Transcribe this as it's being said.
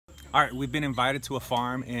All right, we've been invited to a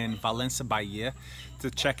farm in Valênca, Bahia to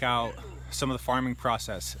check out some of the farming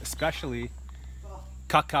process, especially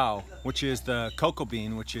cacao, which is the cocoa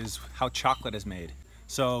bean, which is how chocolate is made.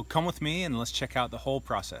 So come with me and let's check out the whole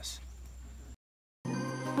process.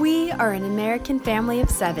 We are an American family of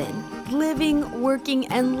 7, living, working,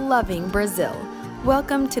 and loving Brazil.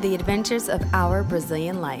 Welcome to the adventures of our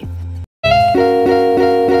Brazilian life.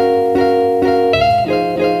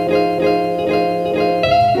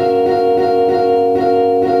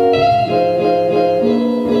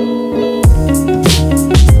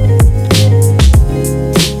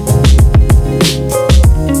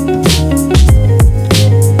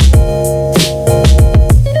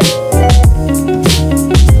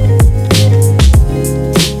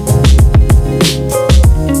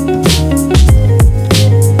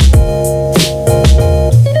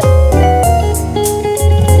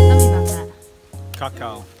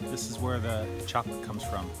 Cacao, this is where the chocolate comes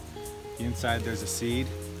from. Inside there's a seed,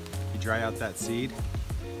 you dry out that seed,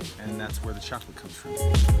 and that's where the chocolate comes from.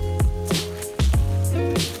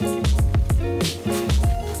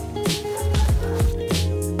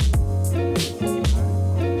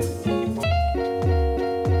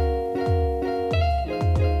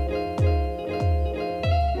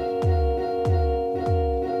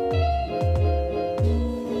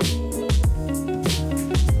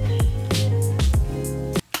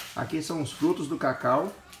 Aqui são os frutos do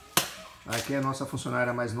cacau. Aqui é a nossa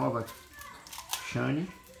funcionária mais nova, Shane.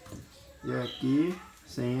 E aqui,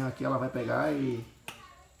 sim, aqui ela vai pegar e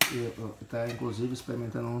tá inclusive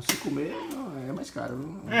experimentando. Se comer, não, é mais caro,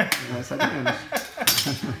 não recebe menos.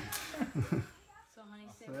 So honey,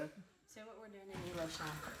 say what we're doing in English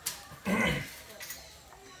now.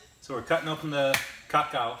 So we're cutting open the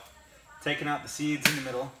cacao, taking out the seeds in the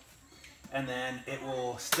middle, and then it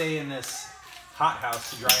will stay in this hot house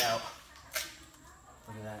to dry out.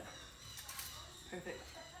 Look at that. Perfect.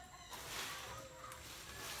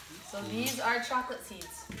 So these are chocolate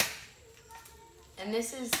seeds. And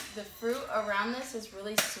this is, the fruit around this is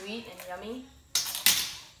really sweet and yummy.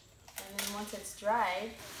 And then once it's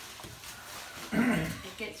dried,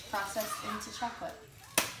 it gets processed into chocolate.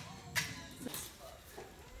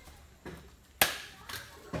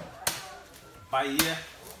 Bahia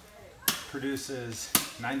produces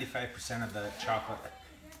 95% of the chocolate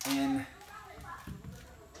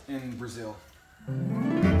in Brazil.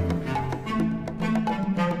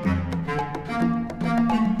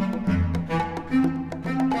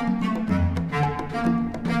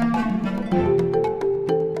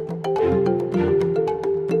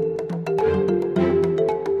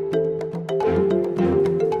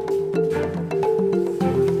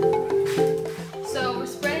 So we're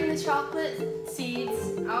spreading the chocolate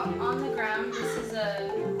seeds out on the ground. This is a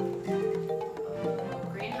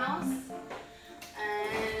greenhouse,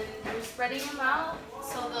 and we're spreading them out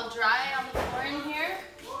so they'll dry on the floor in here.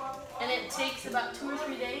 And it takes about 2 or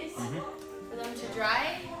 3 days for them to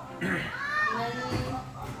dry, and then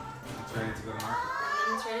It's ready to go to market.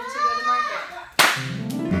 it's ready to go to market.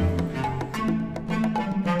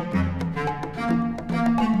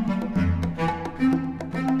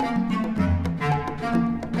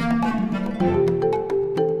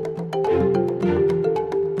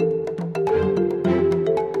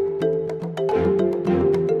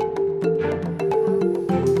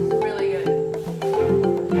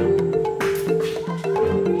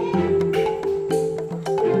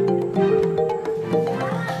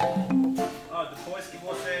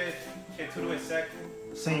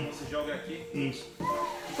 Sim, isso.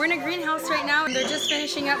 We're in a greenhouse right now, and they're just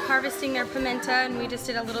finishing up harvesting their pimenta, and we just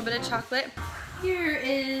did a little bit of chocolate. Here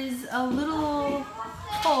is a little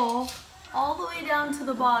hole all the way down to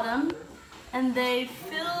the bottom, and they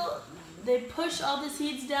push all the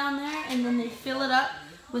seeds down there, and then they fill it up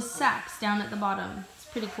with sacks down at the bottom. It's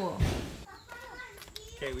pretty cool.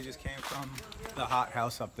 Okay, we just came from the hot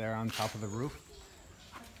house up there on top of the roof,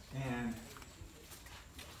 and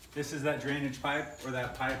this is that drainage pipe, or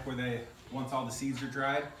that pipe where they, once all the seeds are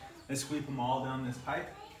dried, they sweep them all down this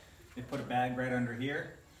pipe. They put a bag right under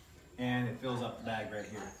here, and it fills up the bag right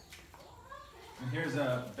here. And here's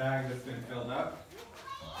a bag that's been filled up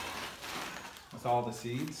with all the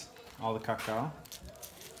seeds, all the cacao.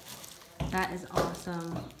 That is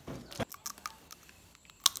awesome.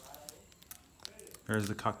 There's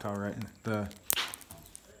the cacao right in the...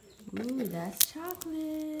 Ooh, that's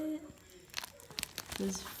chocolate.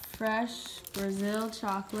 This is fresh Brazil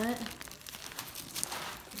chocolate.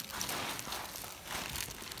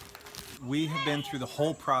 We have been through the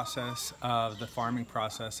whole process of the farming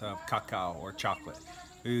process of cacao or chocolate.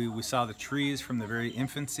 We saw the trees from the very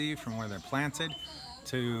infancy, from where they're planted,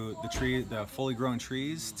 to the fully grown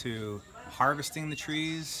trees, to harvesting the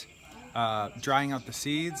trees, drying out the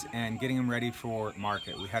seeds, and getting them ready for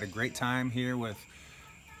market. We had a great time here with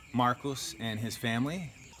Marcos and his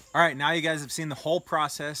family. All right, now you guys have seen the whole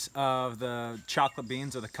process of the chocolate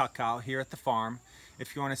beans, or the cacao, here at the farm.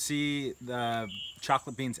 If you want to see the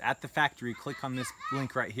chocolate beans at the factory, click on this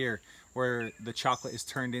link right here where the chocolate is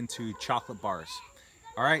turned into chocolate bars.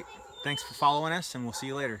 All right, thanks for following us, and we'll see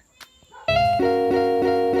you later.